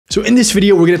So in this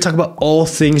video, we're going to talk about all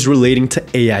things relating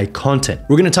to AI content.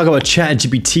 We're going to talk about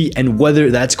ChatGPT and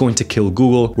whether that's going to kill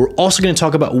Google. We're also going to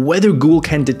talk about whether Google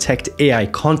can detect AI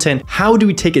content. How do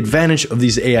we take advantage of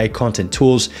these AI content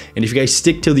tools? And if you guys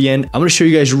stick till the end, I'm going to show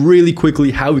you guys really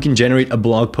quickly how we can generate a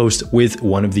blog post with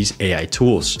one of these AI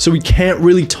tools. So we can't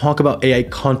really talk about AI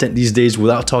content these days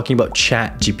without talking about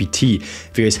ChatGPT.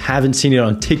 If you guys haven't seen it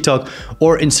on TikTok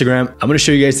or Instagram, I'm going to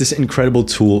show you guys this incredible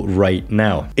tool right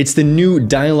now. It's the new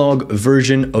dialogue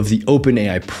version of the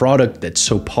OpenAI product that's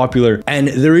so popular. And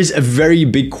there is a very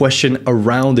big question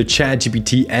around the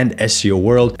ChatGPT and SEO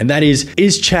world. And that is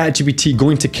ChatGPT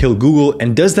going to kill Google?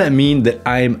 And does that mean that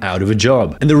I'm out of a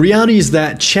job? And the reality is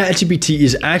that ChatGPT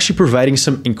is actually providing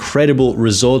some incredible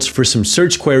results for some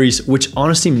search queries, which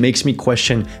honestly makes me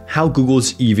question how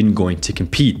Google's even going to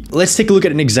compete. Let's take a look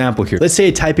at an example here. Let's say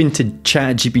I type into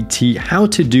ChatGPT how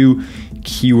to do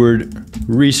keyword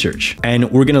research,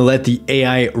 and we're gonna let the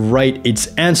AI write its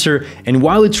answer. And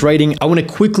while it's writing, I wanna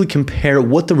quickly compare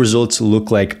what the results look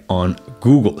like on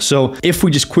Google. So if we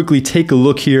just quickly take a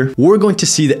look here, we're going to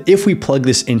see that if we plug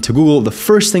this into Google, the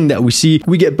first thing that we see,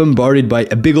 we get bombarded by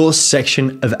a big old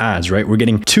section of ads, right? We're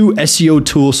getting 2 SEO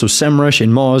tools, so SEMrush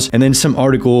and Moz, and then some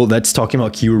article that's talking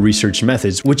about keyword research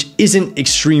methods, which isn't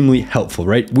extremely helpful,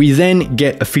 right? We then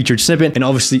get a featured snippet and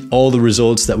obviously all the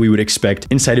results that we would expect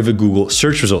inside of a Google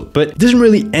search result. But it doesn't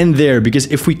really end there, because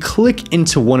if we click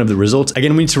into one of the results,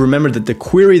 again, we need to remember that the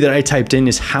query that I typed in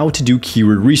is how to do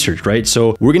keyword research, right?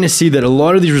 So we're gonna see that a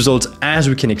lot of these results, as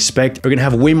we can expect, are gonna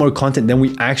have way more content than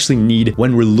we actually need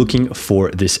when we're looking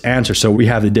for this answer. So we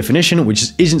have the definition,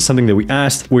 which isn't something that we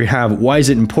asked. We have why is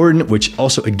it important, which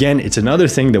also, again, it's another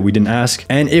thing that we didn't ask.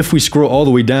 And if we scroll all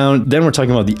the way down, then we're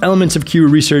talking about the elements of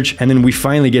keyword research. And then we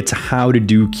finally get to how to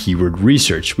do keyword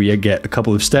research. We get a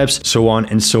couple of steps, so on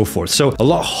and so forth. So a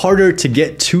lot harder to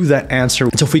get to that answer.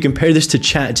 So if we compare this to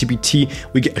ChatGPT,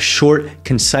 we get a short,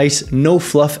 concise, no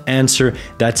fluff answer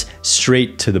that's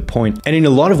straight to the point. And in a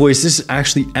lot of ways, this is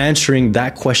actually answering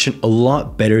that question a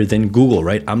lot better than Google,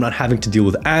 right? I'm not having to deal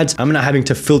with ads. I'm not having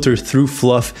to filter through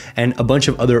fluff and a bunch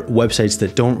of other websites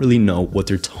that don't really know what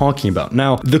they're talking about.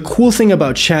 Now, the cool thing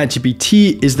about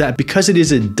ChatGPT is that because it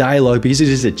is a dialogue, because it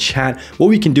is a chat, what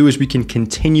we can do is we can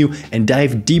continue and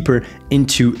dive deeper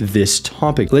into this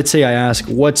topic. Let's say I ask,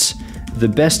 what's the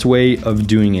best way of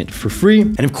doing it for free?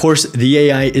 And of course, the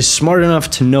AI is smart enough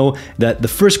to know that the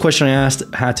first question I asked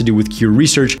had to do with keyword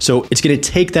research. So it's going to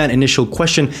take that initial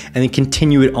question and then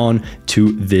continue it on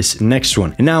to this next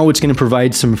one. And now it's going to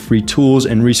provide some free tools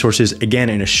and resources, again,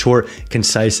 in a short,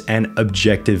 concise, and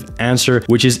objective answer,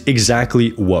 which is exactly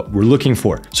what we're looking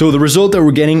for. So the result that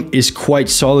we're getting is quite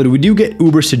solid. We do get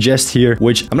Uber Suggest here,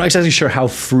 which I'm not exactly sure how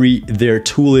free their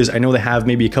tool is. I know they have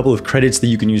maybe a couple of credits that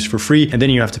you can use for free, and then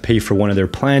you have to pay for one of their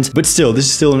plans, but still, this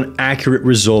is still an accurate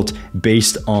result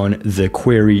based on the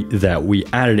query that we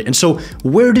added. And so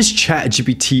where does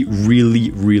ChatGPT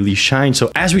really shine?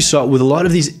 So as we saw with a lot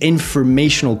of these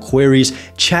informational queries,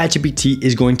 ChatGPT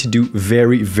is going to do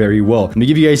very well. Let me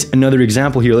give you guys another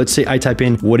example here. Let's say I type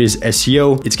in what is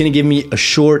SEO. It's going to give me a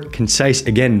short, concise,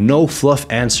 again, no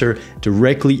fluff answer,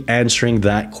 directly answering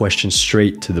that question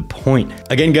straight to the point.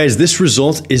 Again, guys, this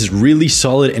result is really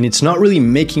solid, and it's not really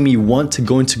making me want to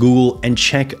go into Google and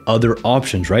check other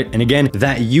options, right? And again,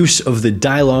 that use of the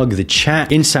dialogue, the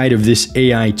chat inside of this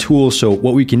AI tool. So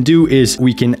what we can do is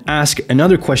we can ask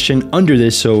another question under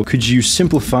this. So could you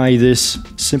simplify this,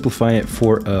 simplify it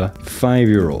for a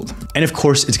 5-year-old? And of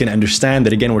course, it's going to understand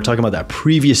that, again, we're talking about that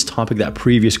previous topic, that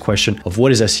previous question of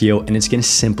what is SEO, and it's going to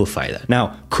simplify that.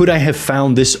 Now, could I have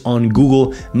found this on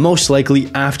Google? Most likely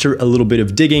after a little bit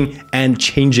of digging and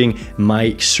changing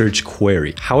my search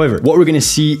query. However, what we're going to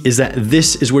see is that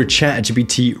this is where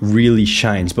ChatGPT really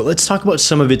shines. But let's talk about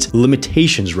some of its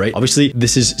limitations, right? Obviously,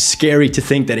 this is scary to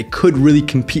think that it could really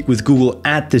compete with Google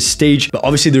at this stage, but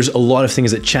obviously there's a lot of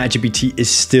things that ChatGPT is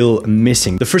still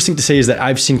missing. The first thing to say is that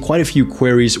I've seen quite a few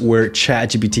queries where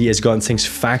ChatGPT has gotten things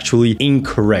factually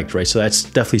incorrect, right? So that's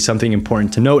definitely something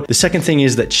important to note. The second thing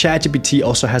is that ChatGPT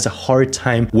also has a hard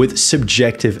time with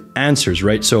subjective answers,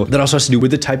 right? So that also has to do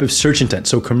with the type of search intent.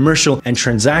 So commercial and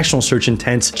transactional search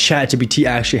intents, ChatGPT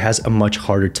actually has a much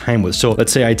harder time with. So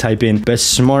let's say I type in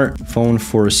best smartphone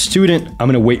for a student. I'm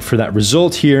going to wait for that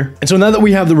result here. And so now that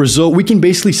we have the result, we can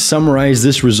basically summarize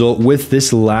this result with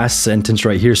this last sentence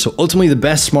right here. So ultimately, the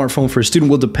best smartphone for a student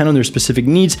will depend on their specific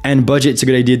needs and budget. It's a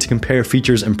good idea to compare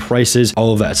features and prices,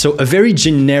 all of that. So a very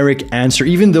generic answer,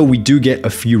 even though we do get a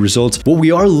few results. What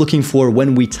we are looking for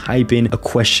when we type in a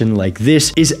question like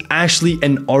this is actually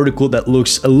an article that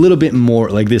looks a little bit more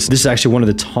like this. This is actually one of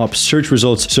the top search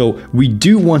results. So we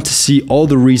do want to see all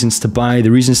the reasons reasons to buy,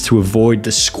 the reasons to avoid,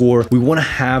 the score. We want to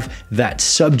have that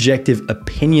subjective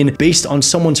opinion based on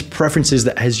someone's preferences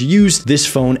that has used this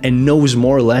phone and knows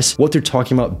more or less what they're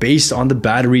talking about based on the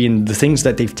battery and the things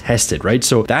that they've tested, right?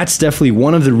 So that's definitely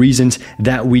one of the reasons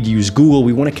that we'd use Google.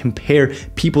 We want to compare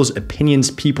people's opinions,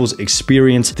 people's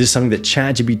experience. This is something that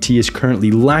ChatGPT is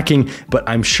currently lacking, but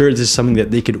I'm sure this is something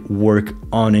that they could work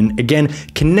on. And again,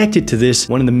 connected to this,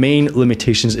 one of the main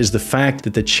limitations is the fact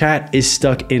that the chat is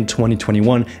stuck in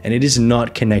 2021 and it is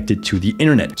not connected to the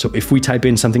internet. So if we type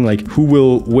in something like who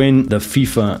will win the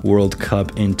FIFA World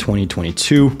Cup in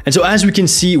 2022, and so as we can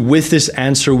see with this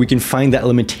answer, we can find that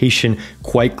limitation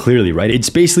quite clearly, right? It's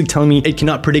basically telling me it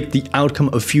cannot predict the outcome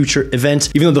of future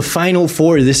events, even though the final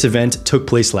for this event took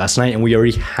place last night and we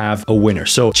already have a winner.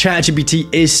 So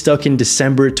ChatGPT is stuck in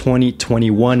December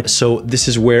 2021. So this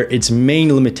is where its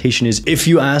main limitation is. If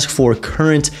you ask for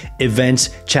current events,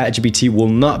 ChatGPT will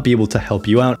not be able to help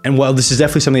you out. And while this is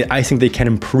definitely something that I think they can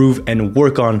improve and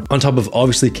work on top of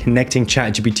obviously connecting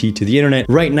ChatGPT to the internet,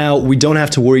 right now we don't have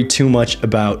to worry too much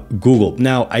about Google.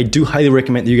 Now, I do highly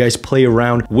recommend that you guys play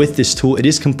around with this tool. It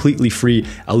is completely free.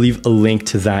 I'll leave a link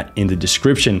to that in the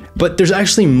description. But there's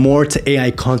actually more to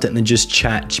AI content than just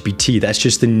ChatGPT. That's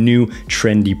just the new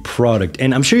trendy product.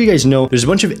 And I'm sure you guys know there's a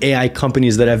bunch of AI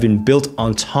companies that have been built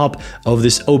on top of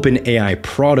this open AI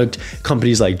product.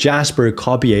 Companies like Jasper,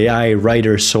 Copy AI,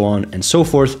 Writer, so on and so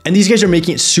forth. And these guys are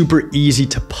making it super easy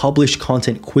to publish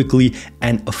content quickly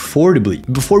and affordably.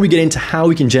 Before we get into how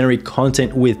we can generate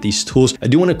content with these tools, I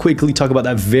do want to quickly talk about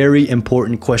that very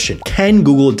important question. Can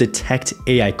Google detect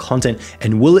AI content,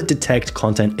 and will it detect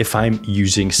content if I'm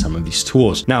using some of these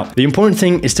tools? Now, the important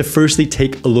thing is to firstly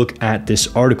take a look at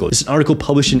this article. This is an article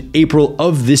published in April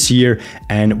of this year,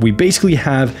 and we basically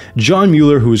have John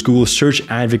Mueller, who is Google's search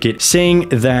advocate, saying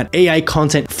that AI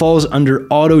content falls under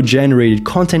auto-generated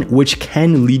content, which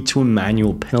can lead to a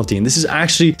manual penalty. And this is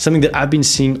actually something that I've been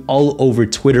seeing all over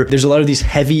Twitter. There's a lot of these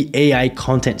heavy AI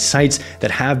content sites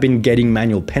that have been getting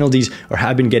manual penalties or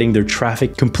have been getting their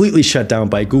traffic completely shut down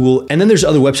by Google. And then there's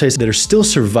other websites that are still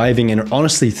surviving and are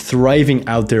honestly thriving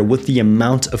out there with the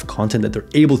amount of content that they're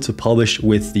able to publish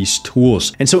with these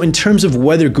tools. And so in terms of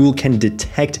whether Google can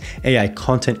detect AI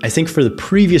content, I think for the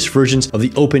previous versions of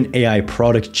the open AI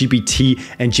product, GPT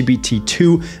and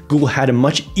GPT2, Google had a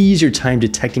much easier time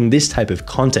detecting this type of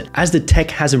content. As the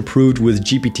tech has improved with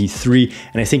GPT-3,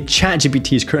 and I think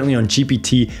ChatGPT is currently on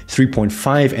GPT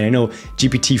 3.5, and I know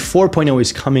GPT 4.0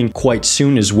 is coming quite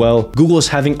soon as well, Google is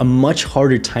having a much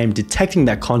harder time detecting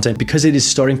that content because it is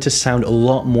starting to sound a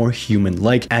lot more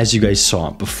human-like, as you guys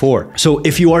saw before. So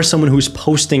if you are someone who's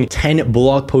posting 10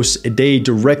 blog posts a day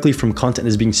directly from content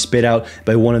that's being spit out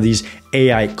by one of these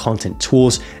AI content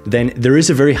tools, then there is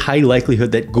a very high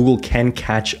likelihood that Google can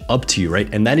catch up to you,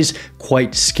 right? And that is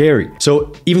quite scary.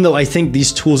 So even though I think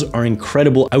these tools are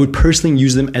incredible, I would personally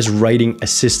use them as writing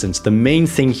assistants. The main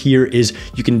thing here is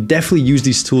you can definitely use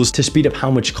these tools to speed up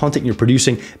how much content you're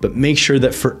producing, but make sure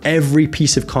that for every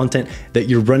piece of content that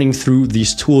you're running through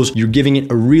these tools, you're giving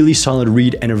it a really solid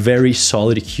read and a very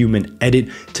solid human edit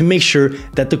to make sure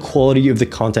that the quality of the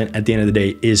content at the end of the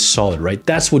day is solid, right?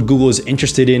 That's what Google is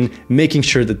interested in, making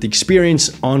sure that the experience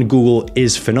on Google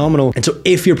is phenomenal. And so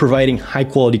if you're providing high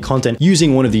quality content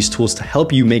using one of these tools to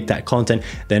help you make that content,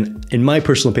 then in my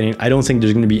personal opinion, I don't think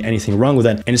there's going to be anything wrong with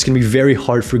that. And it's going to be very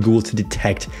hard for Google to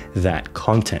detect that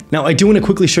content. Now, I do want to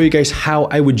quickly show you guys how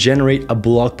I would generate a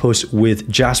blog post with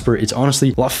Jasper. It's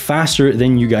honestly a lot faster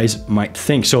than you guys might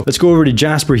think. So let's go over to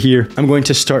Jasper here. I'm going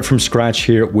to start from scratch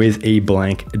here with a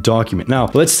blank document. Now,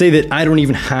 let's say that I don't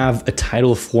even have a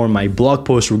title for my blog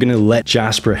post. We're going to let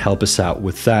Jasper help us out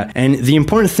with that. And the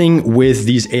important thing with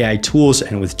these AI tools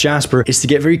and with Jasper is to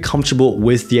get very comfortable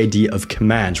with the idea of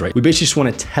commands, right? We basically just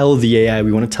want to tell the AI,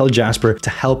 we want to tell Jasper to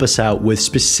help us out with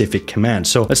specific commands.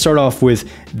 So let's start off with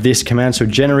this command. So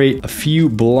generate a few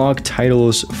blog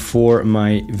titles for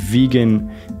my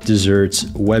vegan desserts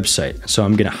website. So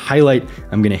I'm going to highlight,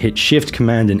 I'm going to hit Shift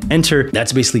Command and Enter.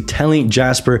 That's basically telling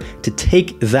Jasper to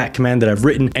take that command that I've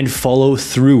written and follow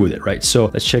through with it, right? So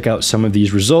let's check out some of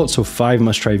these results. So 5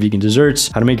 must-try vegan desserts,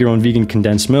 how to make your own vegan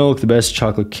condensed milk, the best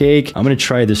chocolate cake. I'm going to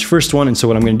try this first one. And so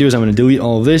what I'm going to do is I'm going to delete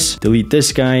all of this, delete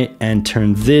this guy, and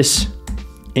turn this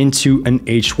into an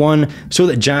H1 so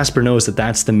that Jasper knows that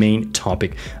that's the main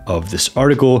topic of this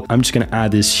article. I'm just going to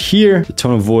add this here. The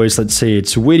tone of voice, let's say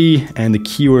it's witty, and the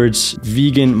keywords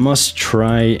vegan, must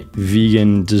try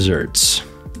vegan desserts.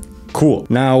 Cool.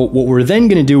 Now, what we're then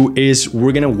going to do is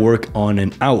we're going to work on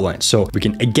an outline. So we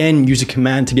can again use a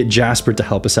command to get Jasper to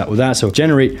help us out with that. So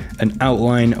generate an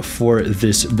outline for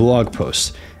this blog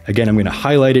post. again, I'm going to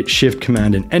highlight it, Shift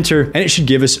Command and Enter, and it should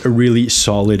give us a really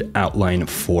solid outline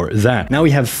for that. Now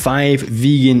we have 5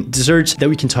 vegan desserts that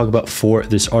we can talk about for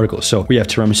this article. So we have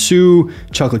tiramisu,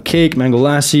 chocolate cake, mango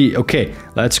lassi. Okay,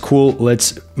 that's cool.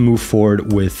 Let's move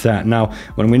forward with that. Now,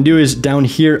 what I'm going to do is down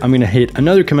here, I'm going to hit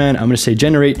another command. I'm going to say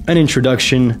generate an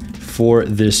introduction for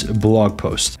this blog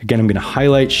post. Again, I'm going to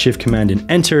highlight, Shift Command and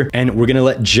Enter, and we're going to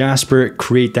let Jasper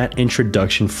create that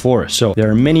introduction for us. So there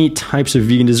are many types of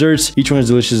vegan desserts. Each one is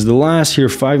delicious as the last. Here are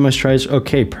 5 must tries.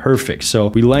 Okay, perfect. So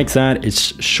we like that.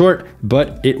 It's short,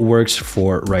 but it works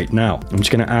for right now. I'm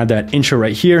just going to add that intro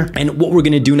right here. And what we're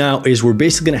going to do now is we're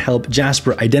basically going to help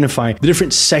Jasper identify the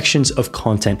different sections of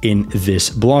content in this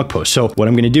blog post. So what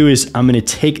I'm going to do is I'm going to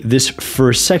take this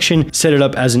first section, set it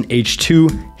up as an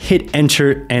H2, hit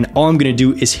enter, and all I'm going to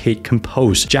do is hit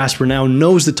compose. Jasper now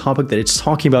knows the topic that it's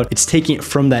talking about. It's taking it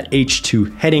from that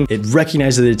H2 heading. It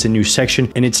recognizes that it's a new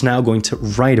section, and it's now going to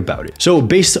write about it. So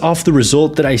based off the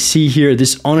result that I see here,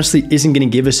 this honestly isn't going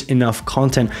to give us enough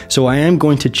content. So I am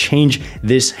going to change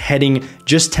this heading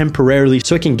just temporarily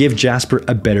so I can give Jasper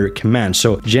a better command.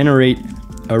 So generate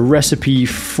a recipe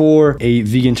for a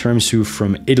vegan tiramisu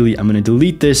from Italy. I'm going to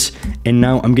delete this, and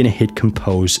now I'm going to hit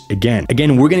compose again.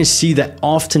 Again, we're going to see that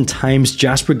oftentimes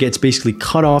Jasper gets basically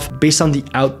cut off based on the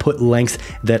output length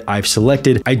that I've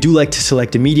selected. I do like to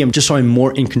select a medium just so I'm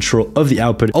more in control of the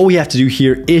output. All we have to do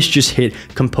here is just hit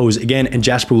compose again, and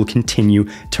Jasper will continue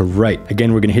to write.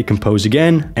 Again, we're going to hit compose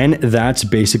again, and that's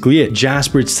basically it.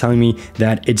 Jasper is telling me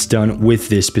that it's done with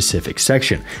this specific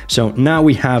section. So now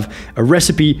we have a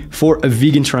recipe for a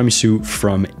vegan tiramisu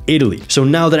from Italy. So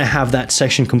now that I have that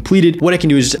section completed, what I can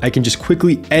do is I can just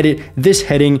quickly edit this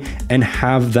heading and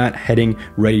have that heading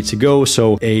ready to go.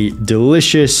 So a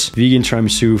delicious vegan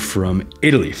tiramisu from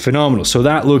Italy. Phenomenal. So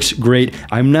that looks great.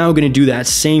 I'm now going to do that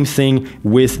same thing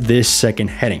with this second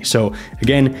heading. So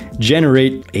again,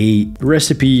 generate a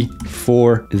recipe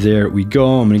for, there we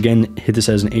go. I'm going to again hit this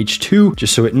as an H2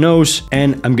 just so it knows,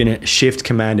 and I'm going to Shift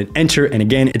Command and Enter. And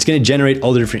again, it's going to generate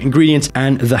all the different ingredients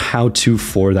and the how-to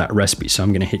for that recipe. So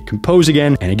I'm going to hit compose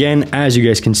again. And again, as you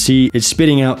guys can see, it's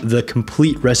spitting out the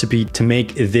complete recipe to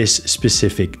make this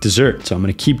specific dessert. So I'm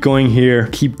going to keep going here,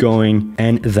 keep going.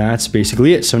 And that's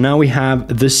basically it. So now we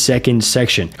have the second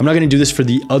section. I'm not going to do this for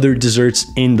the other desserts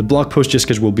in the blog post just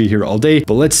because we'll be here all day.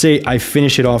 But let's say I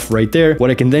finish it off right there.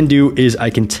 What I can then do is I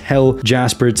can tell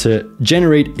Jasper to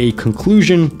generate a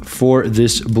conclusion for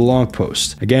this blog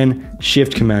post. Again,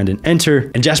 Shift Command and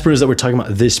Enter. And Jasper knows that we're talking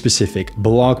about this specific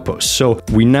blog post. So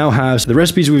we now have the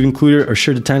recipes we've included are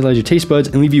sure to tantalize your taste buds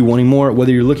and leave you wanting more.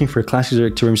 Whether you're looking for a classic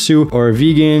dessert tiramisu or a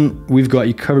vegan, we've got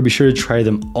you covered. Be sure to try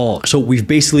them all. So we've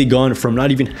basically gone from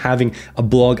not even having a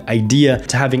blog idea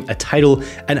to having a title,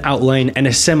 an outline, and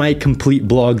a semi-complete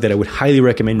blog that I would highly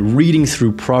recommend reading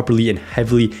through properly and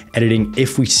heavily editing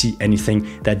if we see anything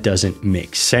that doesn't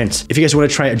make sense. If you guys want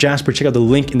to try a Jasper, check out the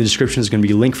link in the description. There's going to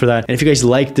be a link for that. And if you guys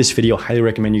like this video, I highly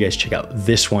recommend you guys check out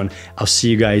this one. I'll see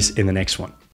you guys in the next one.